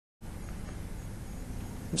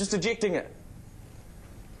I'm just ejecting it.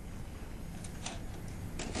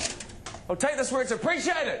 I'll take this where it's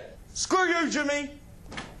appreciated. Screw you, Jimmy.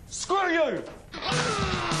 Screw you.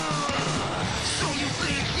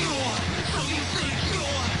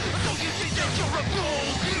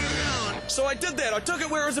 So I did that. I took it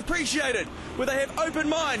where it was appreciated, where they have open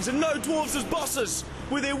minds and no dwarves as bosses,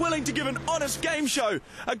 where they're willing to give an honest game show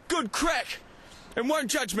a good crack and won't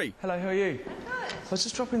judge me. Hello, how are you? Good. I was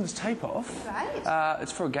just dropping this tape off. Right.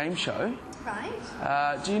 It's for a game show.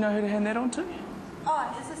 Right. Do you know who to hand that on to?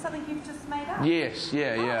 Oh, is this something you've just made up? Yes,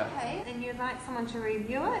 yeah. Okay, and you'd like someone to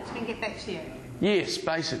review it and get back to you? Yes,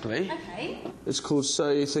 basically. Okay. It's called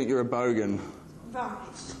So You Think You're a Bogan. Right.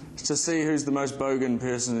 To see who's the most bogan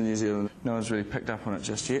person in New Zealand. No one's really picked up on it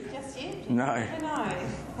just yet. Just yet? No. I don't know.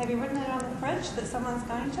 Have you written it on the fridge that someone's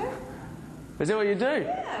going to? Is that what you do?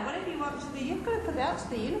 Yeah, whatever you want to do, you've got to put it out to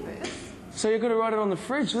the universe. So you've got to write it on the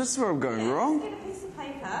fridge? This is where I'm going wrong. Get a piece of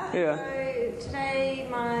paper. Yeah. So today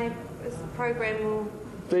my program will...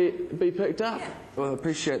 Be picked up? Yeah. Well, I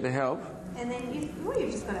appreciate the help. And then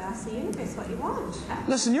you've just got to ask the universe what you want.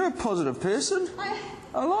 Listen, you're a positive person.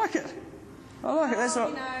 I like it. I like it. That's what.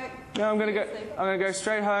 You know, No, I'm gonna go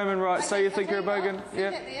straight home and write. So you think you're a bogan?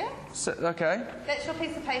 Yeah. There. So, okay. That's your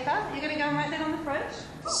piece of paper. You're going to go and write that on the fridge.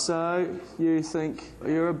 So you think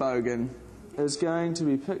you're a bogan is going to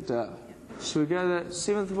be picked up. Should we go the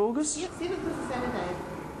 7th of August? Yep, 7th is Saturday.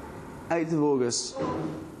 8th of August. Or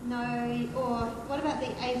what about the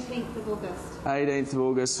 18th of August? 18th of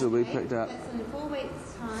August will be Okay, picked up. That's in 4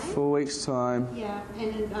 weeks' time. 4 weeks' time. Yeah,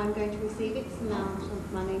 and I'm going to receive X amount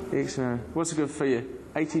of money. Excellent. What's a good for you?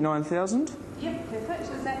 89,000? Yep, perfect.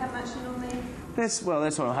 Is that how much you normally... That's what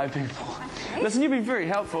I'm hoping for. Okay. Listen, you've been very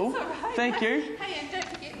helpful. That's all right. Thank you. Hey, and don't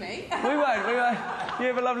forget me. We won't. You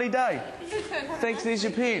have a lovely day. You too. Have a Thanks, nice there's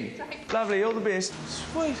your pen. weekend. Lovely, all the best.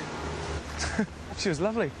 Sweet. She was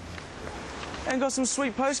lovely. And got some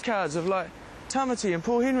sweet postcards of, like, Tamati and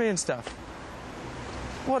Paul Henry and stuff.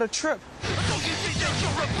 What a trip.